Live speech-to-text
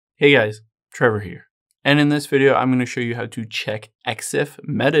Hey guys, Trevor here. And in this video, I'm going to show you how to check Exif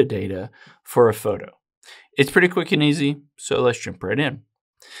metadata for a photo. It's pretty quick and easy, so let's jump right in.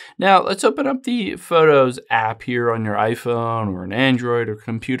 Now, let's open up the Photos app here on your iPhone or an Android or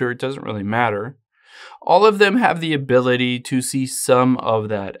computer. It doesn't really matter. All of them have the ability to see some of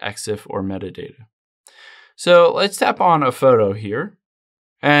that Exif or metadata. So let's tap on a photo here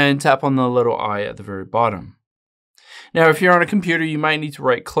and tap on the little eye at the very bottom. Now, if you're on a computer, you might need to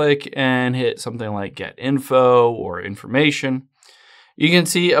right click and hit something like Get Info or Information. You can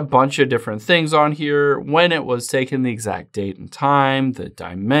see a bunch of different things on here, when it was taken, the exact date and time, the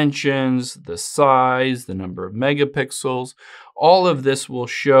dimensions, the size, the number of megapixels. All of this will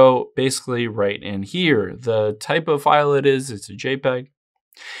show basically right in here. The type of file it is, it's a JPEG.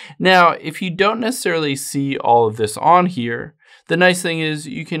 Now, if you don't necessarily see all of this on here, the nice thing is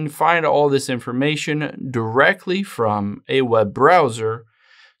you can find all this information directly from a web browser.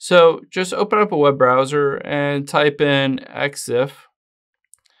 So just open up a web browser and type in Exif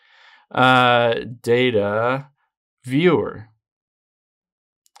Data Viewer.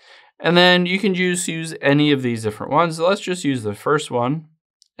 And then you can just use any of these different ones. Let's just use the first one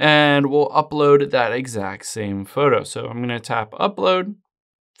and we'll upload that exact same photo. So I'm going to tap Upload,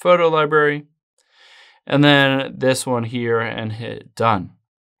 Photo Library, and then this one here and hit Done.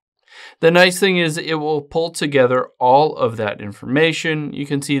 The nice thing is it will pull together all of that information. You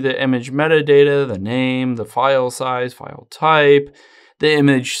can see the image metadata, the name, the file size, file type, the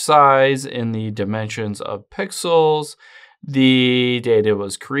image size in the dimensions of pixels, the date it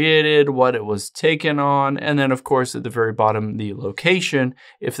was created, what it was taken on, and then of course at the very bottom, the location,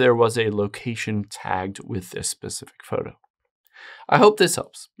 if there was a location tagged with this specific photo. I hope this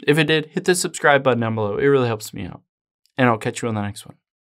helps. If it did, hit the subscribe button down below. It really helps me out. And I'll catch you on the next one.